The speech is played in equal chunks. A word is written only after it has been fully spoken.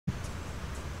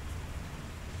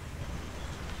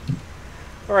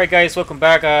Alright guys, welcome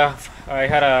back. I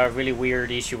had a really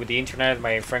weird issue with the internet.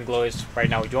 My friend Glow is right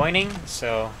now joining,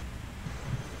 so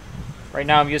right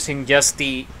now I'm using just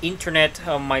the internet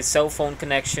on my cell phone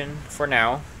connection for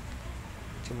now.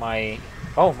 To my...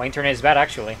 Oh, my internet is bad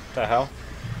actually. What the hell?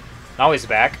 Now it's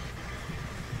back.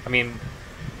 I mean,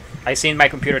 I seen my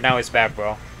computer now it's back,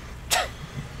 bro.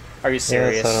 Are you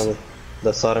serious? Yeah,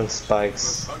 the sudden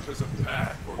spikes on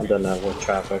the network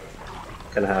traffic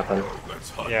can happen.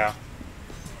 Yeah.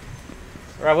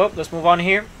 Alright, well, let's move on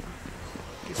here.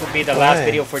 This will be the last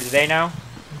video for today now.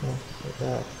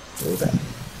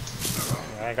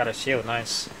 I got a shield,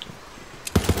 nice.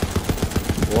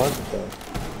 What the?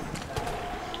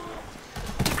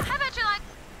 I bet you're like,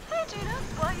 hey Gina,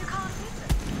 why you calling pizza?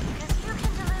 Because you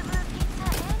can deliver pizza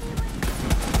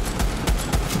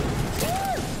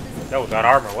anyway. Oh, that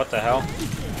armor, what the hell?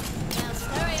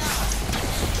 Hurry up.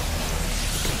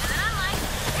 And then I'm like,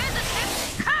 here's a tip,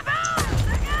 kaboom,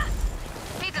 sucker!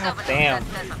 Pizza's God open. damn.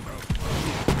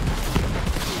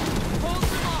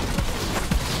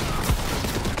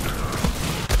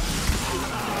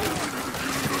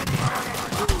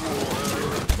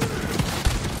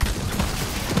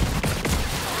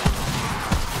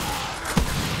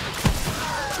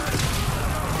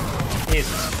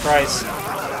 Jesus Christ.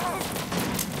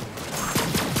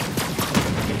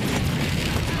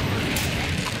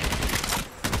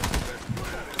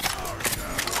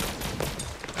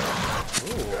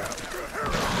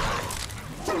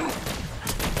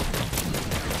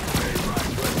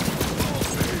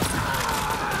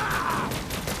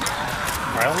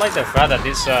 I don't like the fact that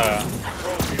this does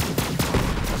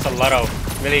a lot of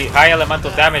really high elemental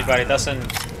damage, but it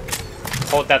doesn't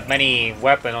hold that many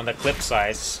weapon on the clip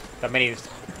size. That many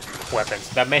weapons,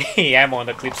 that many ammo on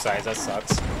the clip size. That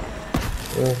sucks.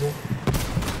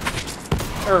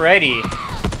 Alrighty.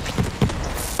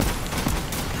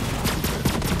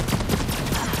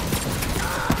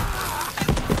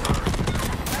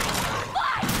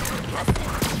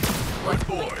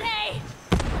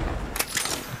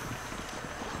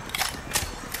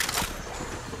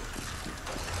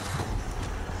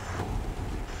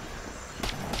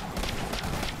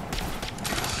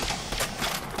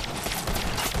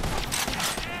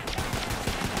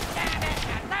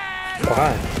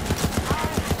 Why?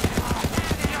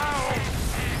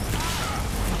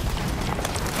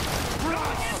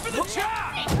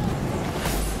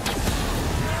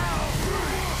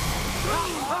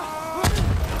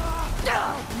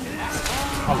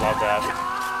 I love that.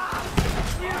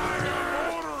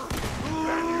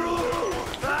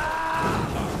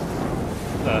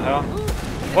 What the hell?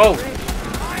 Whoa!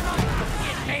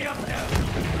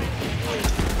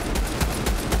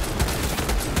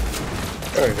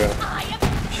 There we go.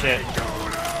 Shit.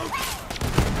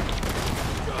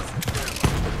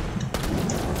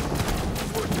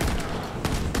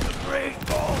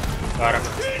 Got him.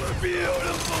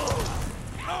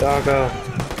 Doggo.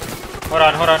 Hold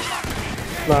on, hold on.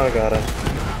 No, I got him.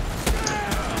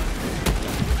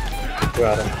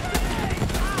 Got him.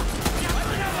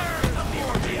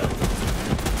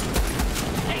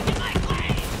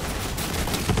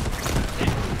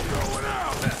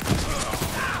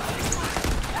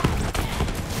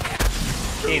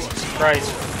 Jesus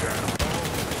Christ.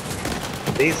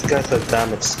 These guys are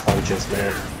damage sponges,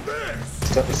 man.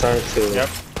 It's starting to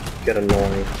get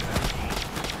annoying.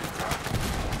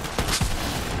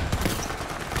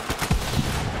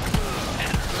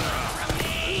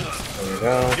 There we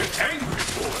go.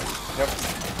 Yep.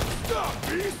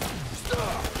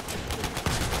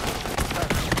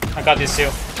 I got this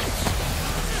too.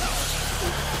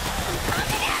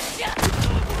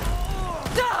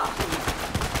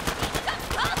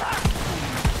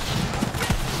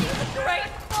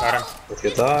 Got him. With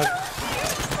your dog.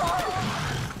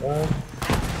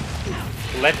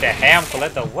 Let the ham,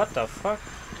 collect the what the fuck?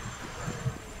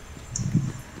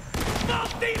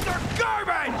 These are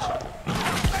garbage!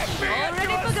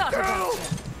 Already forgot about you.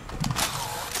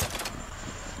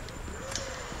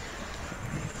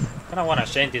 I don't want to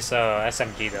change this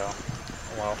SMG though.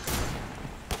 Well,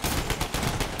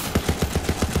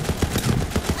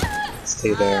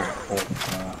 Stay there. I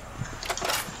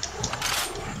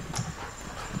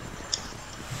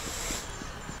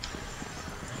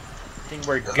think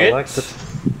we're good. Collect it.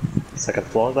 Second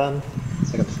floor then.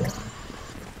 Second floor.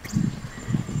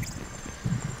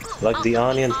 Like the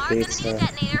onion pizza.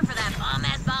 Detonator for that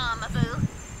bomb-ass bomb, boo.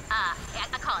 I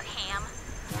call it ham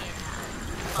in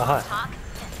talk.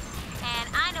 And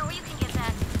I know where you can get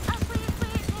that. Oh, sweet,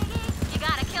 sweet piggy. You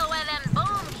gotta kill one of them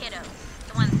boom kiddos.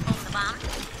 The ones holding the bomb.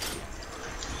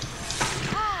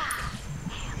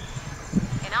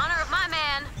 In honor of my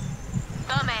man,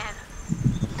 the man.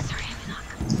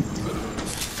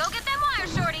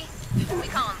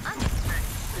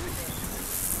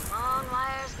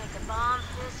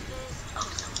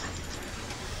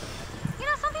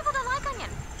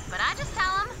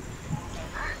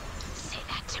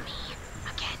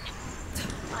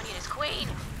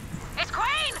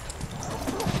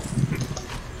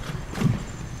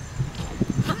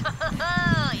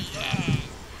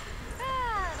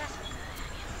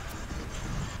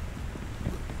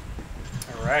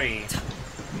 Alrighty.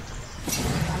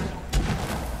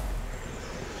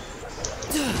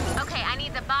 Okay, I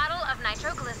need the bottle of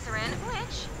nitroglycerin,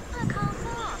 which I call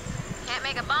sauce. Can't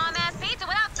make a bomb-ass pizza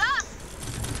without sauce.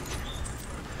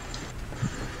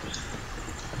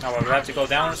 Now we have to go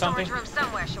down or something? Storage room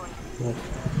somewhere, shorty.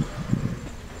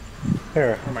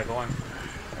 Here. Where am I going?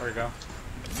 There we go.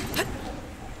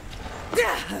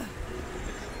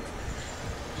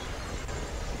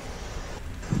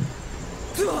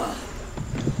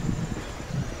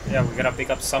 Yeah, we gotta pick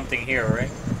up something here, right?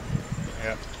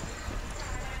 Yeah.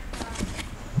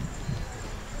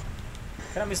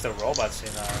 Kinda miss the robots in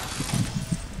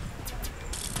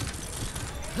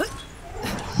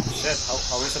Shit,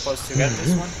 how are we supposed to get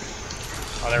this one?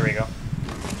 Oh, there we go.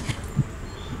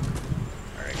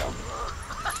 There we go.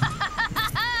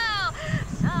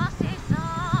 Saucy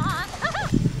sauce.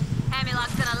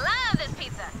 Hamiloc's gonna love this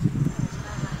pizza.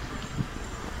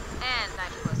 And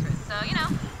nitroglycerin, so, you know,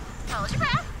 hold your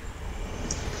breath.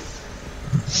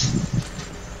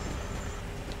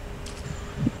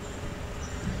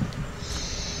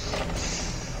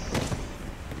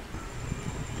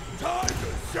 Time to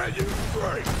set you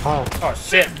straight. Oh, Oh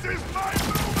shit! This is my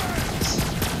movement.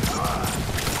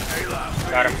 Hey, love.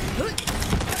 Got him.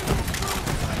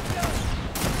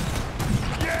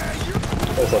 Yeah, you.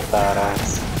 there's a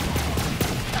badass.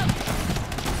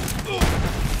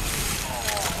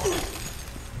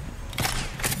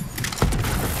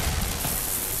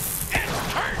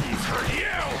 It's turning for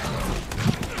you.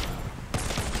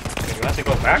 Okay, we have to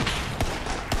go back?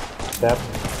 Yep.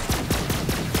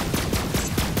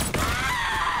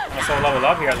 I'm also level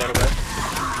up here a little bit.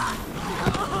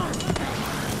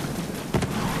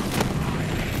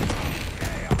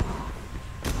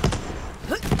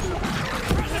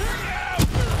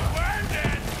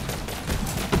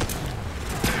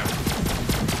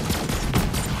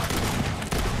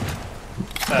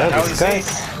 Yeah, How these is he? guys.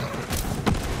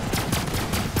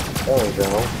 There we go.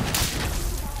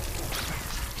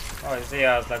 Oh, is he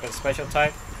like a special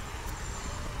type?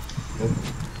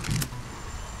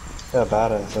 Yeah,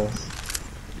 badasses.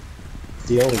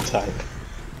 The only type.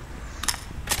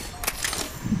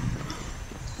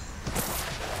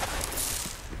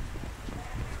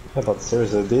 Yeah, but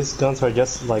seriously, these guns are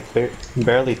just like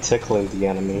barely tickling the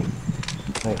enemy.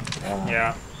 Like,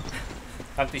 Yeah.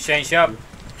 Have to change up.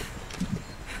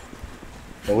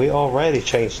 and we already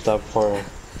changed up for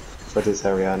this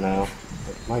area now. Like,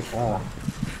 my god.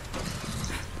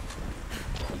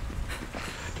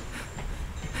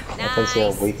 Weapons here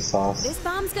are weak sauce. This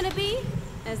bomb's gonna be,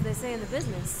 as they say in the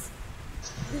business,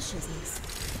 deliciousness.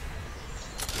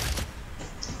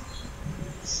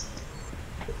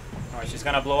 Oh, she's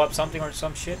gonna blow up something or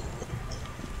some shit?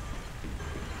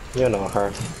 You know her.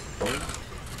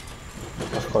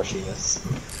 Of course she is.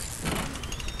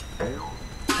 Here it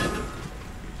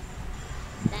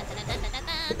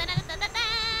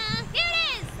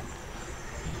is!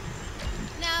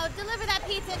 Now deliver that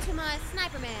pizza to my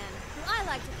sniper man, who I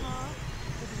like to call.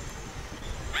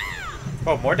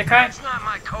 Oh, Mordecai? That's not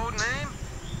my code name.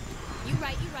 You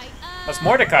right. That's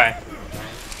Mordecai,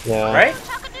 Yeah. right?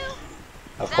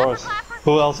 Of course.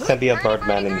 Who else can be a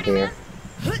birdman in here?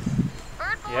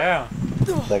 Yeah.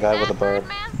 The guy with the bird.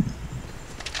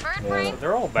 Yeah.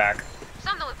 They're all back.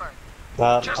 Something with bird.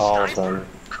 Not Just all of sniper. them.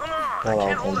 Come on, Not I all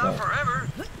can't of them, hold out but- forever.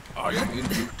 I am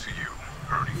injured to you,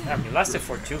 Ernie. Yeah, he lasted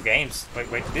for 2 games. Wait,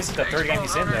 this is the 3rd game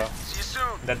he's in though. See you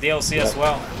soon. The DLC as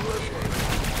well.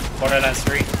 Borderlands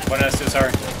 3. Borderlands 2,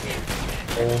 sorry.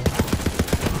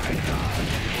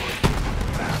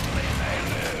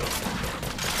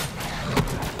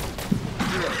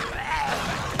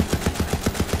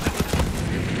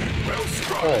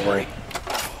 Alright.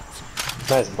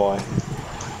 Nice boy.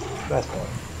 Nice boy.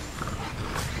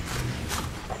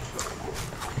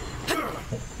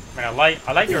 Man,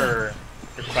 I like your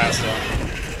class though.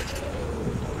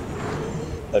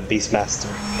 The Beastmaster.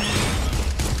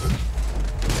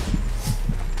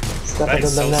 Step That into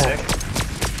is the so neck. sick.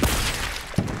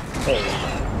 Hey.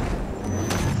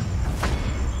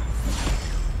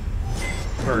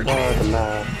 Birdman. Oh, the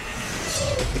man.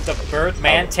 With the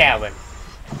Birdman talent.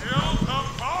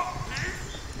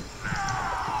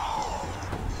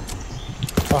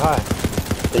 Oh, hi.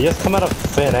 They just come out of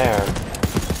thin air.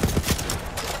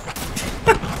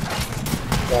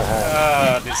 Go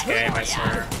ahead. This game, I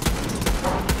swear.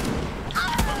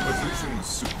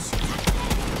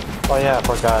 Oh yeah, I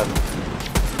forgot.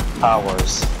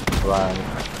 Powers. Right.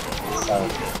 So.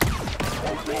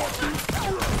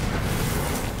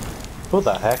 Who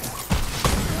the heck?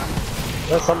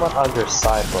 There's someone on your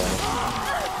side, bro.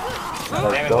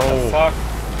 Damn it, what the fuck?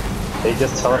 They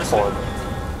just teleport.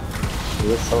 They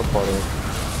just teleported.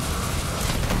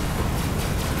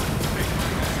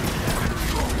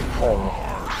 Oh.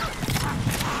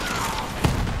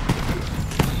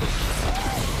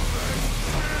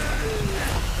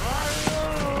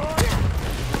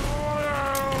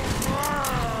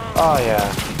 Oh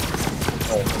yeah.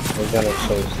 Oh, we're gonna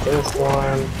change this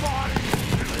one.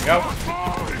 There we go.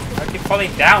 I keep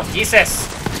falling down. Jesus!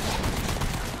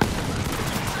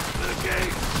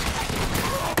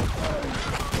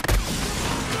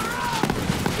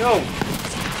 Yo!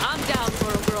 I'm down for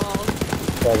a brawl.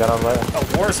 Yeah, I got on my A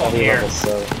war zone here. level,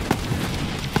 so.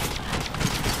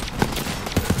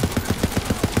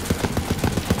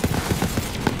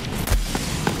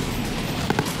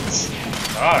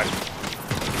 God.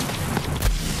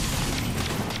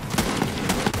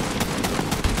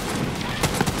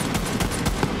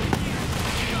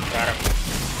 Got him.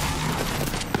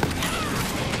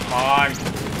 Come on.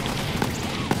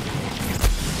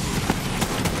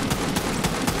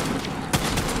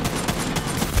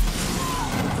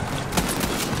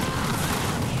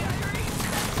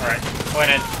 Alright,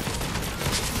 went in.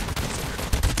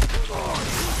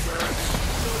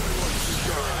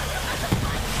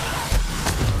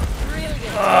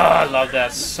 Oh, I love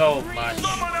that so much.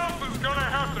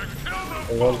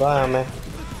 We're gonna die, man.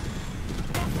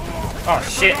 Oh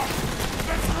shit.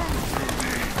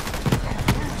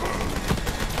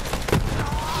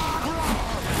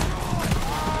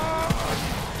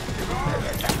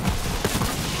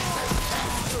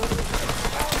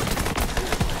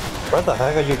 Where the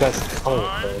heck are you guys coming from?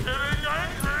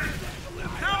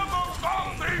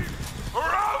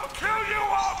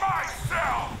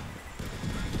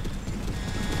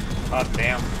 Oh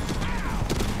damn.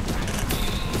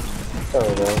 There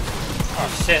we go. Oh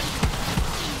shit.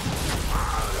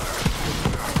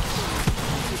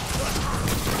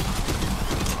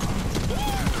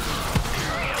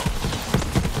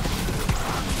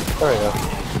 There we go.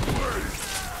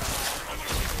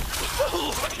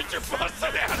 Look at your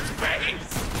busted ass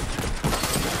face!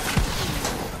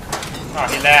 Oh,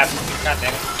 he laughed. God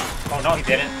damn it. Oh no, he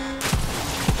didn't.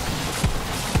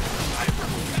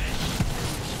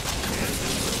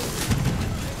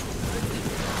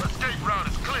 Escape route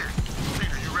is clear.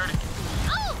 Peter, you ready?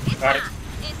 Oh, it's Got it. time.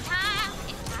 It's time.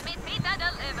 It's time. It's pizza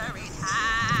delivery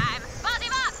time. Buzz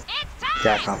him up. It's time.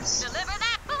 Jackass. Deliver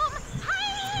that boom.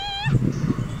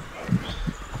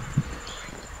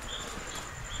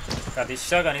 God, this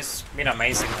shotgun has been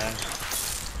amazing, man.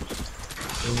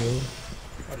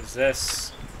 What is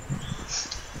this?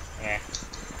 Yeah,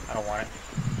 I don't want it.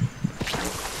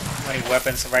 Too many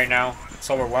weapons right now. It's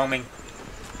overwhelming.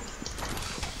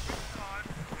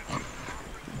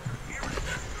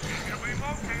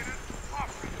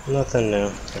 Nothing new.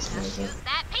 That's amazing. Use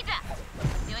that pizza.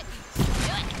 Do it. Do it.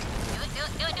 Do it. Do it.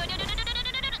 Do it. Do it. Do it. Do it. Do it.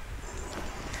 Do it.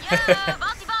 Yo,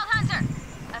 Vaulty Vault Hunter.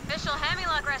 Official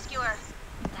Hemilock Rescuer.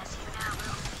 That's you now,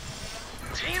 Will.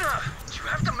 Tina, did you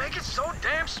have to make it so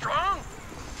damn strong?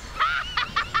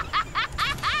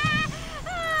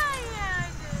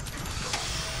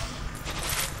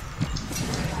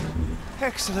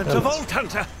 Excellent, a Vault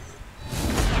Hunter.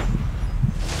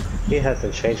 He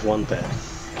hasn't changed one bit.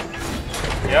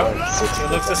 Yep,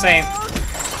 it looks the same.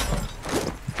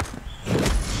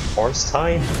 Horse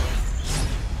time?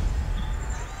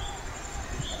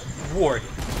 Ward.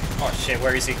 Oh shit,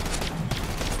 where is he?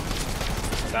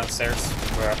 Downstairs.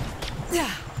 Where?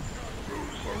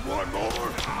 For one more.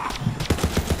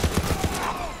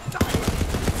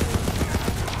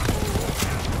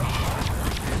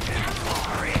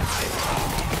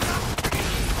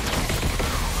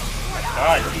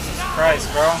 God, Jesus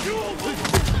Christ, bro.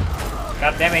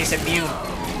 God damn it, he's immune.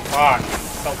 Fuck.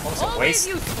 So close to waste.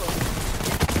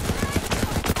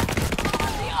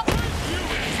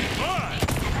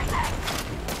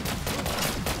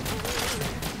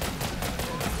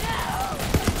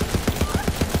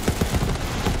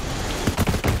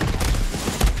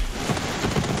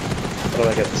 Oh,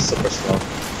 I get super slow.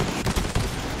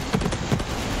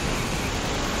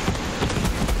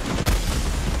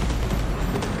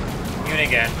 Immune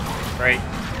again. Great.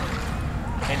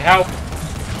 Need help.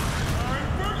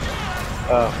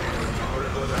 Oh.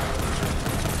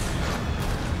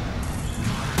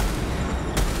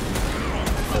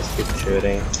 Let's keep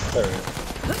shooting. There we go.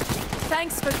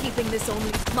 Thanks for keeping this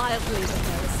only mildly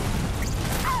embarrassing.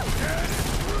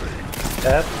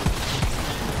 F.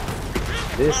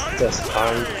 This just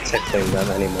aren't tickling them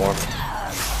anymore.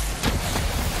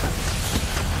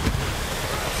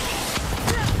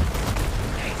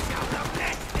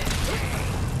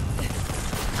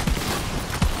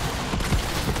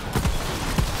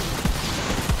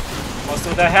 Most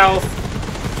of the health.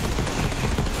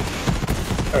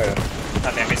 There we go.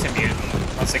 God damn, he's immune.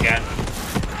 Once again.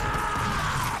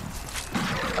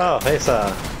 Oh,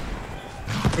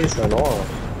 he's an oil.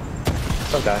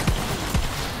 Okay.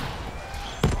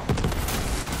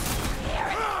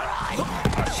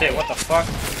 Oh shit, what the fuck?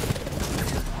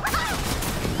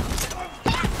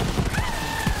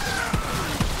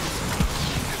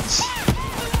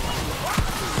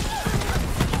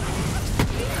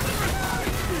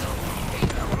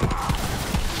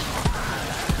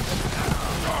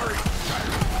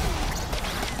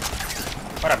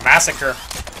 What a massacre.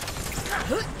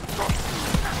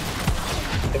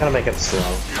 They're gonna make it slow.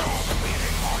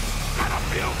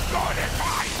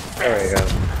 There we go.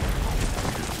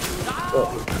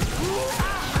 Oh.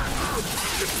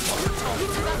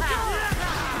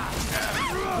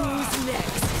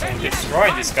 I'm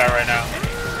destroying this guy right now.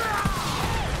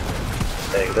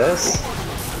 Take this.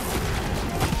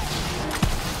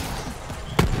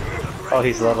 Oh,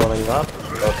 he's leveling up?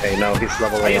 Okay, no, he's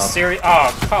leveling up. Are you serious?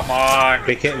 Oh, come on.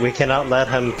 We cannot let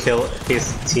him kill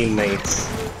his teammates.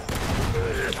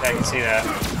 I can see that.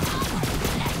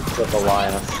 The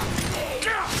Goliath.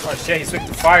 Oh shit, he's weak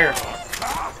to fire.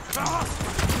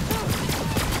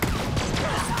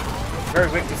 Very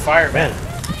weak to fire, man.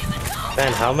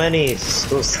 Man, how many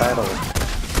suicidal?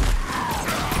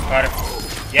 Got him.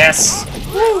 Yes!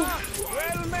 Well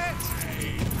met!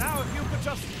 Now if you could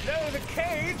just blow the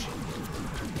cage.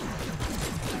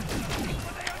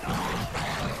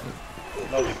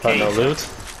 No loot?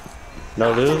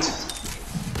 No loot?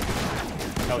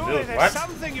 No Surely dude, there's what?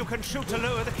 something you can shoot to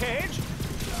lower the cage.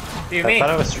 What do you I mean? thought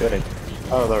I was shooting.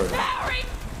 Oh, there we go.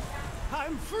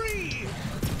 I'm free.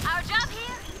 Our job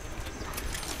here?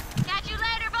 Catch you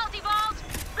later, Bolty Balls.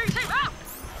 BT out.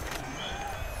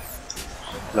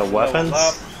 No weapons?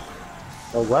 Up.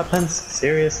 No weapons?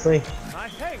 Seriously? My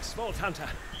thanks, Vault Hunter.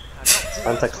 I'm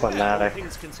not Anticlimactic.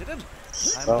 things considered. I'm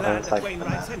So glad that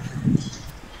Wainwright's anticlimactic. in.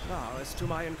 Now, as to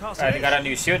my Alright, incarceration, you got a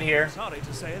new suit here. sorry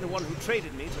to say, the one who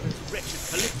traded me to those wretched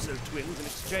Calypso twins in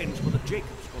exchange for the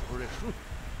Jacobs Corporation.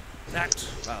 That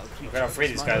foul creature gotta free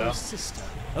was this my guy, own though. sister,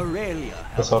 Aurelia.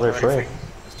 That's already free.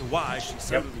 As to why she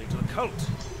sold me to the cult.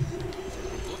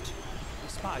 Simply put,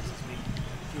 despises me.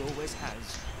 She always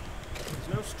has. There's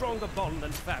no stronger bond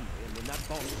than family, and when that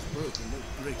bond is broken, no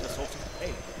greater source of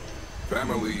pain.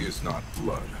 Family is not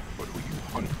blood, but who you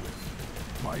hunt with.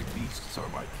 My beasts are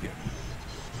my kin.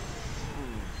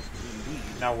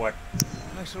 Now what?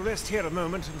 I shall rest here a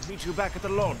moment and meet you back at the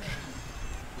lodge.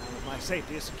 Now that my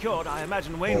safety is secured, I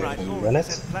imagine Wainwright has already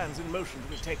minutes? set plans in motion to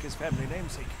retake his family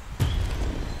namesake.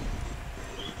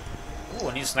 Ooh,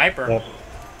 a new sniper. Yep.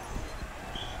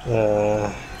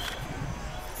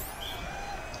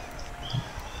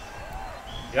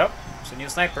 Yep, it's a new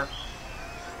sniper.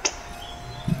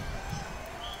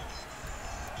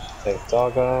 Take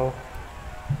doggo.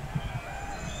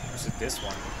 Where's it this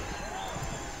one?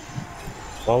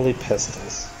 Only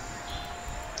pistols.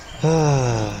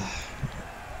 I'm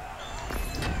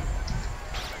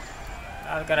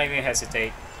not gonna even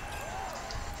hesitate.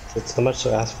 Is it too much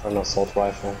to ask for an assault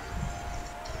rifle?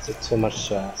 Is it too much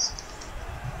to ask?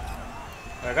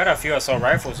 I got a few assault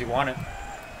rifles you wanted.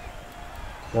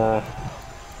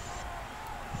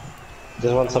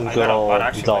 Just want some I good got a lot, old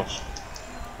actually. Dulce.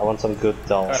 I want some good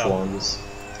Dulce Got a- ones.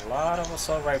 A lot of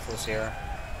assault rifles here.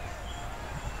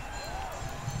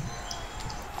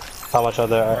 How much are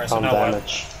there Alright, so on now what?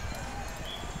 damage?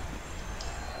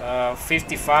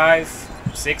 55,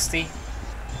 60.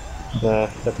 Yeah,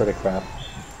 they're pretty crap.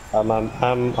 I'm on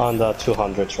the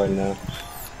 200s right now.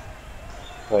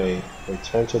 Wait,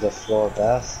 return to the floor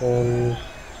basin.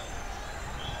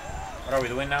 What are we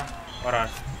doing now? Hold on.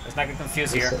 Let's not get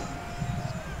confused here.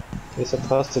 You're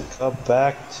supposed to go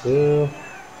back to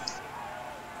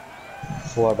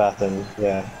floor bathroom,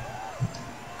 yeah.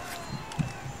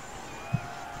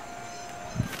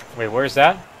 Wait, where's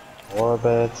that?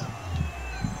 Orbit.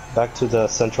 Back to the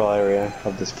central area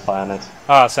of this planet.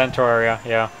 Ah, central area,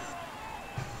 yeah.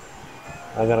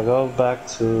 I'm gonna go back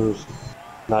to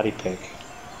Naughty Pig.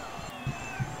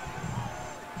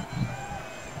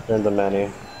 In the menu.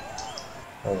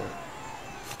 Oh.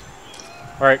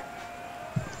 Alright.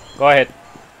 Go ahead.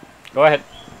 Go ahead.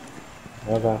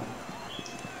 Okay.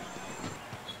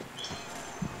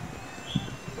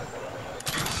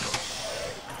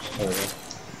 There we go.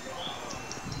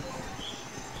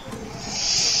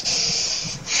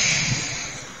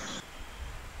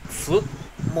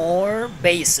 Flipmore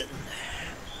Basin.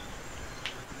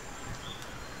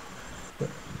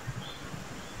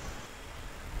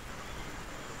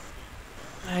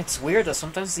 It's weird that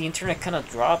sometimes the internet kind of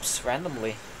drops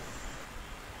randomly.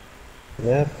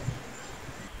 Yep.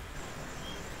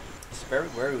 It's very,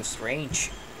 very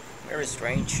strange. Very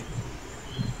strange.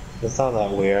 It's not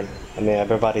that weird. I mean,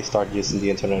 everybody started using the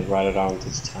internet right around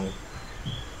this time.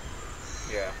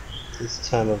 Yeah. This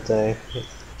time of day, it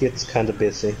gets kind of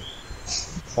busy.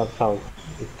 Somehow,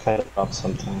 it kind of drops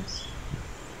sometimes.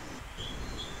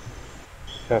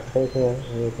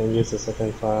 You can use the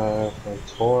second fire from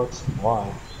torch. Why?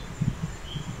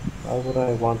 Why would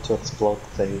I want to explode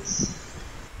things?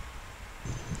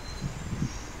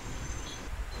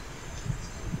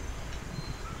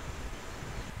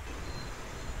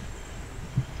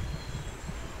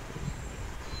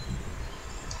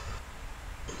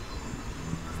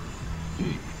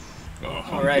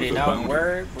 Alrighty, now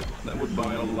where? That would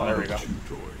buy a lot There we of go. chew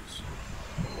toys.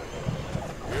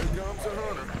 Here comes a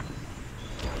hunter.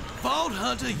 Vault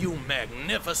Hunter, you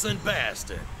magnificent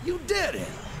bastard! You did it!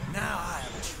 Now I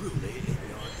am truly in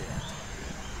your debt.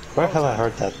 Where have I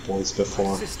heard that voice My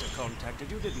before? sister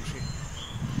contacted you, didn't she?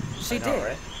 She know, did.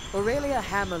 right? Aurelia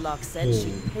Hammerlock said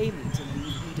she'd pay me to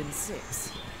leave Eden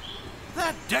 6.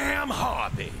 That damn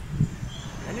harpy!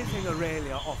 Anything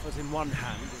Aurelia offers in one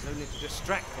hand is only to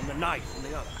distract from the knife in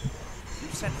the other. If you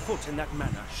set foot in that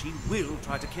manner, she will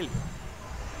try to kill you.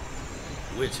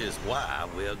 Which is why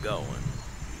we're going.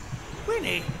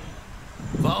 Winnie!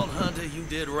 Vault Hunter, you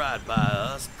did right by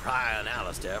us, prying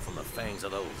Alistair from the fangs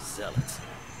of those zealots.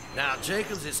 Now,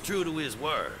 Jacobs is true to his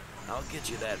word. I'll get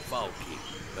you that vault key.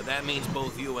 But that means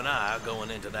both you and I are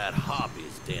going into that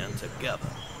harpy's den together.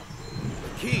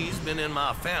 The key's been in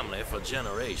my family for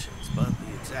generations, but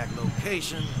the exact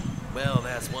location, well,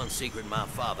 that's one secret my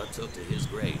father took to his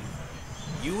grave.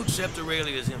 You accept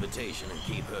Aurelia's invitation and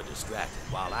keep her distracted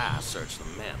while I search the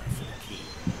manor for the key.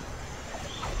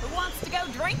 Who wants to go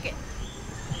drinking?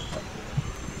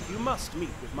 You must meet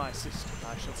with my sister.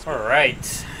 I shall speak.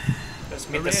 Alright. Let's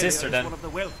meet the Aurelia sister is then. one of the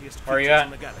wealthiest Where are you creatures at?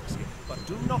 in the galaxy, but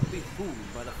do not be fooled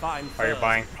by the fine Are you furs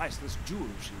buying? and priceless jewels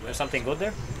she wears. There's something good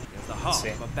there? There's the heart see.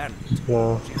 of a bandit.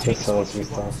 No, She just takes what sells she me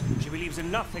wants. stuff. She believes in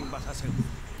nothing but herself.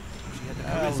 If she had the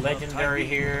charisma of legendary Tyreek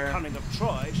here. and the cunning of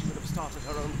Troy, she would have started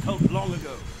her own cult long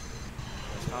ago.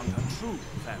 She has found her true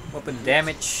family. Weapon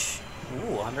damage.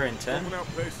 Ooh, 110. Open out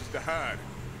places to hide.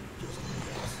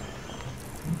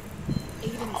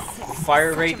 Eden 6.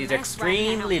 Fire Such rate a is mess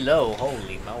extremely low.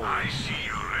 Holy moly. I see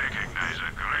you recognize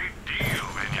a great deal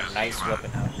when you Nice see one.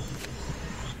 weapon out.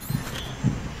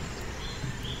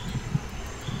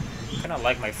 Kinda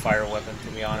like my fire weapon,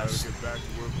 to be honest. Get back to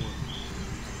work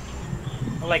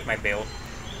I like my build.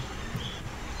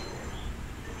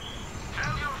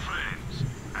 Tell your friends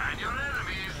and your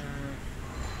enemies.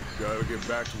 Gotta get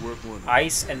back to work one.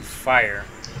 Ice and fire.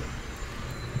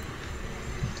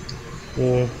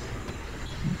 Hmm.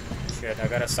 Shit, I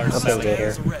gotta start I'll build selling it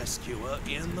here. here. Rescuer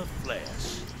in the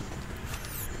flesh.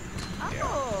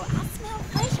 Oh, I smell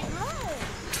flesh and blood.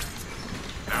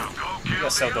 Now go kill I'll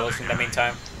sell the those other in the guy.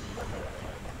 meantime.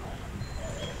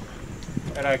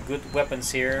 Got good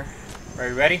weapons here. Are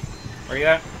you ready? Where you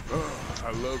at?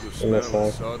 I love the In smell the of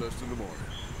side. sawdust in the morning.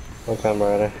 Okay, I'm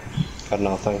ready. Got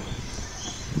nothing.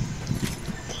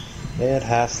 It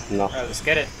has Alright, nothing. let's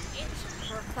get it. It's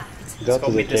perfect. Go go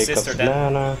to the meet the Jacob's sister then.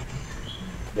 Manor.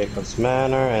 Jacob's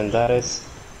Manor, and that is...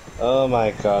 Oh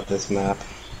my god, this map.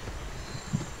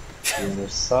 The other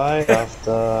side of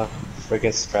the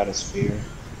friggin' stratosphere.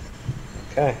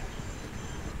 Okay.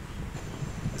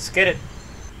 Let's get it.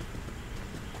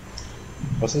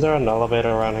 Wasn't there an elevator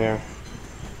around here?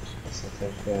 Yes, I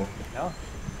think, yeah. No.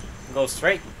 Go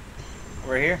straight.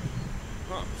 We're here.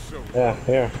 Huh, so Yeah,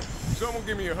 here. someone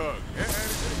give me a hug.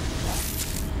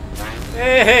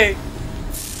 Hey, hey.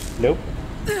 Nope.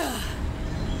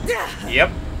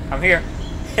 Yep, I'm here.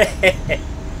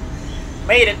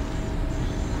 Made it.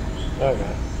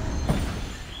 Okay.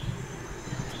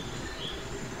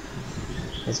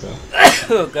 Let's go.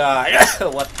 Oh god.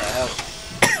 What the hell?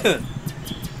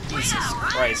 Jesus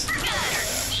Christ.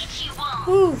 Eat you won't.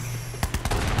 Whew.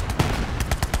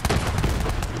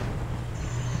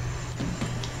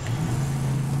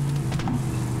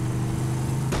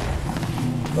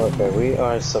 Okay, we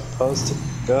are supposed to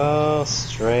go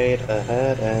straight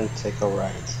ahead and take a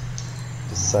right.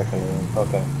 The second one.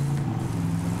 Okay.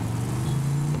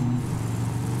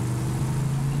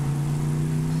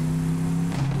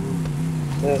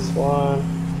 This one.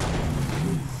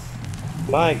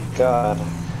 My god.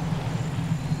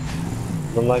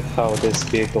 I don't like how this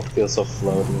vehicle feels so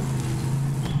floaty.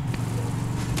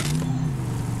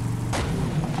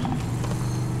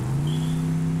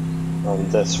 On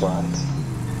this right.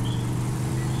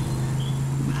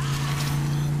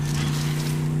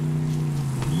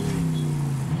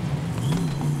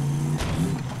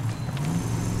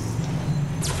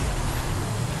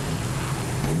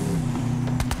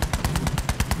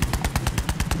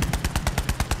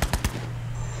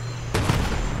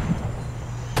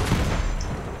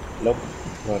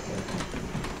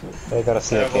 I gotta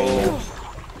sneak in there.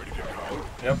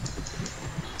 Yep.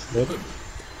 Good. You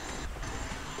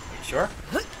sure?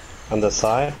 On the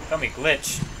side? Tell me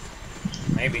glitch.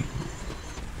 Maybe.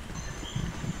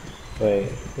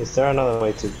 Wait, is there another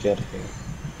way to get here?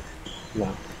 No.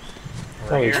 Right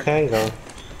Oh, we here. can go.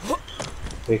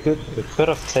 We could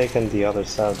have taken the other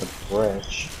side of the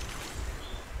bridge.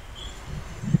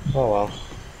 Oh well.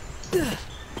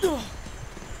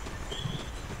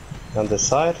 On this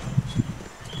side?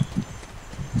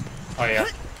 Oh yeah.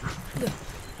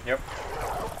 Yep.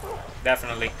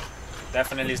 Definitely.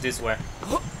 Definitely is this way.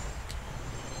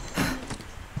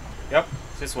 Yep,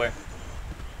 it's this way.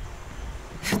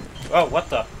 Oh, what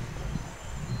the?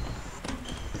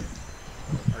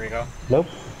 There we go. Nope.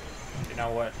 You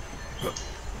know what?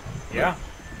 Yeah.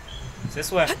 It's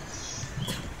this way.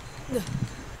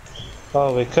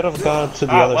 Oh, we could have gone to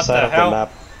the Ah, other what side the of hell? the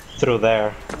map through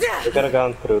there. We could have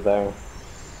gone through there.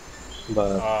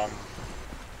 But I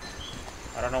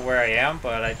don't know where I am,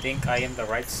 but I think I am the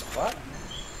right spot.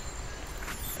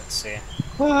 Let's see.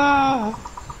 ah,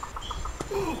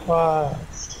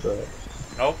 screw it.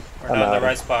 Nope, we're not in the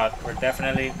right spot. We're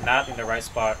definitely not in the right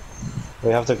spot. We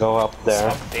have to go up there.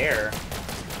 It's up there.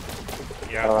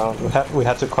 Yeah. Around. We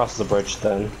had to cross the bridge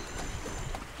then.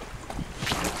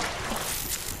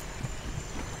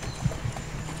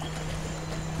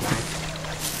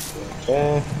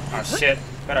 Okay. Oh shit,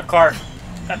 got a car.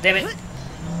 God damn it.